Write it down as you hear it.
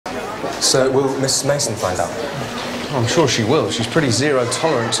So, will Miss Mason find out? I'm sure she will. She's pretty zero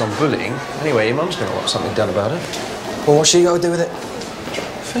tolerance on bullying. Anyway, your mum's going to want something done about it. Well, what's she got to do with it?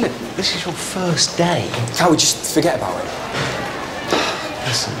 Philip, this is your first day. Can't we just forget about it?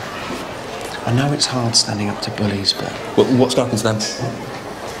 Listen, I know it's hard standing up to bullies, but... What's going to happen to them?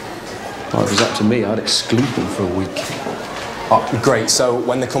 Well, if it was up to me, I'd exclude them for a week. Oh, great. So,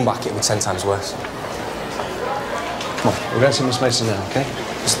 when they come back, it'll be 10 times worse. Come on, we're going to see Miss Mason now, OK?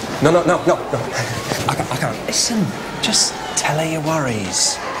 No. I can't. Listen, just tell her your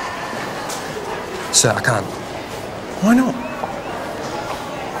worries. Sir, I can't. Why not?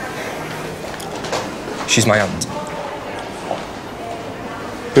 She's my aunt.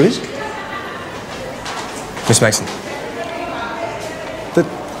 Who is? Miss Mason.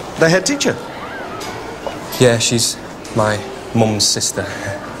 The head teacher? Yeah, she's my mum's sister.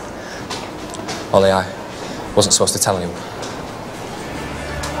 Ollie, I wasn't supposed to tell anyone.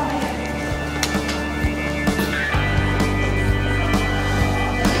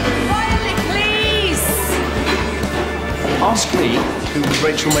 Ask me who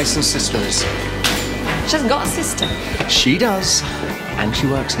Rachel Mason's sister is. She hasn't got a sister. She does, and she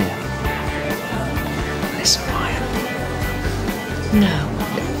works here. Listen, Ryan. No!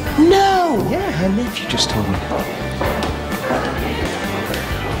 Yeah, her nephew just told me.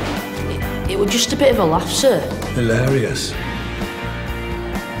 It was just a bit of a laugh, sir. Hilarious.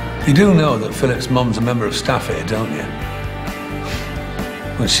 You do know that Philip's mum's a member of staff here, don't you?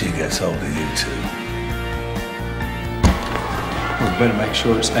 When she gets hold of you two. Well, better make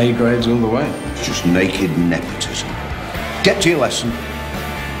sure it's A grades all the way. It's just naked nepotism. Get to your lesson.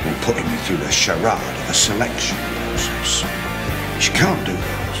 We're putting me through the charade of a selection process. She can't do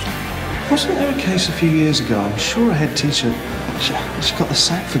that. Wasn't there a case a few years ago? I'm sure a head teacher... She got the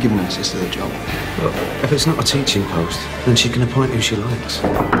sack for giving her sister the job. Look, if it's not a teaching post, then she can appoint who she likes.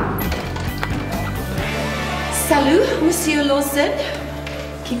 Salut, Monsieur Lawson.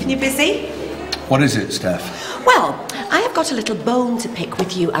 Keeping you busy? What is it, Steph? Well, I have got a little bone to pick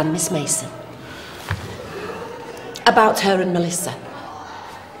with you and Miss Mason. About her and Melissa.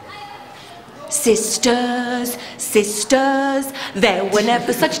 Sisters, there were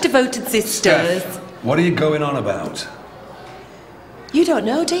never such devoted sisters. Steph, what are you going on about? You don't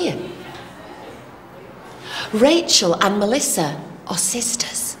know, do you? Rachel and Melissa are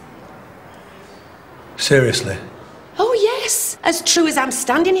sisters. Seriously? Oh, yes. As true as I'm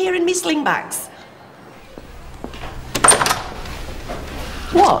standing here in me slingbacks.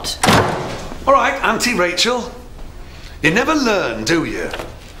 What? All right, Auntie Rachel. You never learn, do you?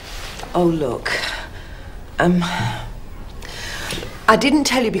 Oh, look. I didn't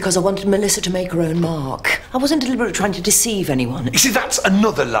tell you because I wanted Melissa to make her own mark. I wasn't deliberately trying to deceive anyone. You see, that's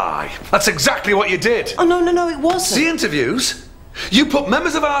another lie. That's exactly what you did. Oh, no, it wasn't. The interviews? You put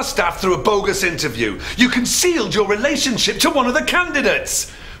members of our staff through a bogus interview. You concealed your relationship to one of the candidates.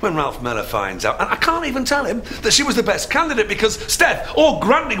 When Ralph Mellor finds out, and I can't even tell him that she was the best candidate because Steph or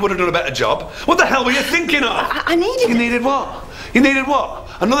Grantley would have done a better job. What the hell were you thinking of? I needed... You needed what? You needed what?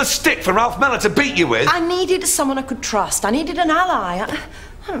 Another stick for Ralph Mellor to beat you with? I needed someone I could trust. I needed an ally. I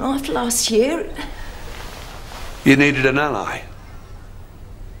don't know, after last year... You needed an ally?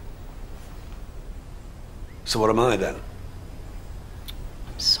 So what am I then?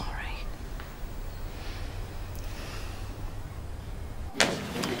 I'm sorry.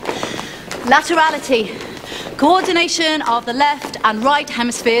 Laterality. Coordination of the left and right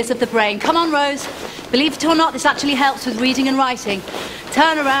hemispheres of the brain. Come on, Rose. Believe it or not, this actually helps with reading and writing.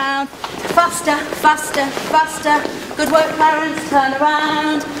 Turn around. Faster. Good work, Clarence. Turn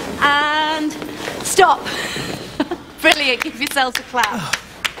around. And stop. Brilliant. Give yourselves a clap.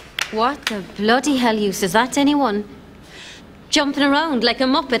 What the bloody hell use is that to anyone? Jumping around like a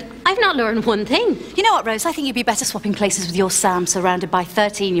muppet. I've not learned one thing. You know what, Rose? I think you'd be better swapping places with your Sam surrounded by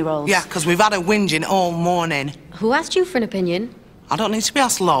 13-year-olds. Yeah, because we've had a whinging all morning. Who asked you for an opinion? I don't need to be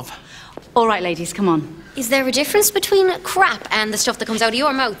asked, love. All right, ladies, come on. Is there a difference between crap and the stuff that comes out of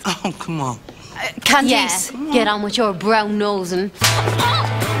your mouth? Oh, come on. Candice. Yeah, get on with your brown nosing.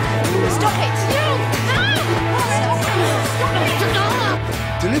 Stop it!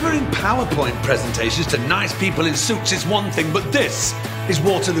 Delivering PowerPoint presentations to nice people in suits is one thing, but this is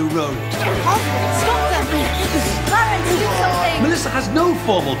Waterloo Road. Stop them! Clarence, do something! Melissa has no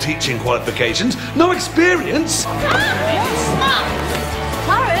formal teaching qualifications, no experience.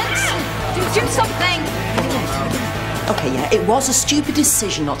 Clarence, do something! Okay, yeah, it was a stupid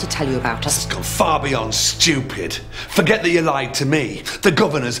decision not to tell you about us. It's gone far beyond stupid. Forget that you lied to me, the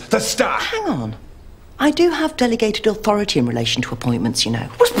governors, the staff. Hang on. I do have delegated authority in relation to appointments, you know.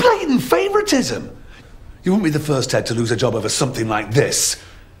 It was blatant favouritism. You wouldn't be the first head to lose a job over something like this.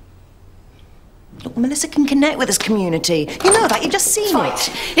 Look, Melissa can connect with this community. You know that, you've just seen it.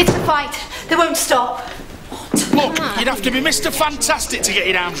 It's a fight. They won't stop. Look, you'd have to be Mr. Fantastic to get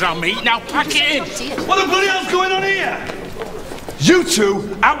your arms around me. Now pack it in. What the bloody hell's going on here? You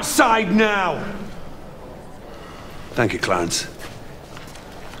two, outside now. Thank you, Clarence.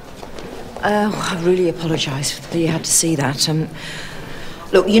 I really apologise that you had to see that.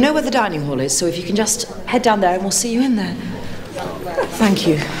 Look, you know where the dining hall is, so if you can just head down there and we'll see you in there. Thank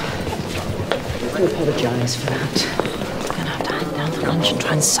you. I do apologise for that. I'm going to have to head down for lunch and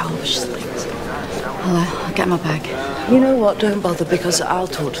try and salvage things. I'll get my bag. You know what, don't bother, because I'll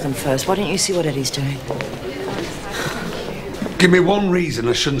talk to them first. Why don't you see what Eddie's doing? Give me one reason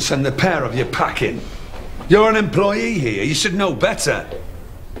I shouldn't send the pair of you packing. You're an employee here, you should know better.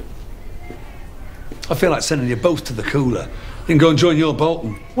 I feel like sending you both to the cooler. You can go and join your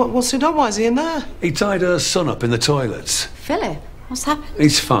Bolton. What's he done? Why is he in there? He tied her son up in the toilets. Philip, what's happened?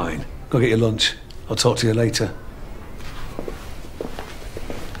 He's fine. Go get your lunch. I'll talk to you later.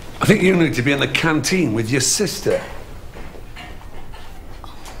 I think you need to be in the canteen with your sister.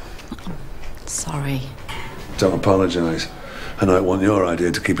 Sorry. Don't apologise. I know it wasn't your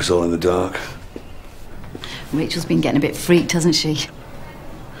idea to keep us all in the dark. Rachel's been getting a bit freaked, hasn't she?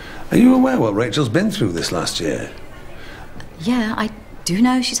 Are you aware what Rachel's been through this last year? Yeah, I do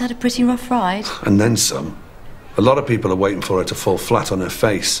know she's had a pretty rough ride. And then some. A lot of people are waiting for her to fall flat on her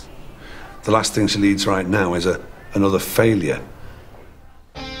face. The last thing she needs right now is another failure.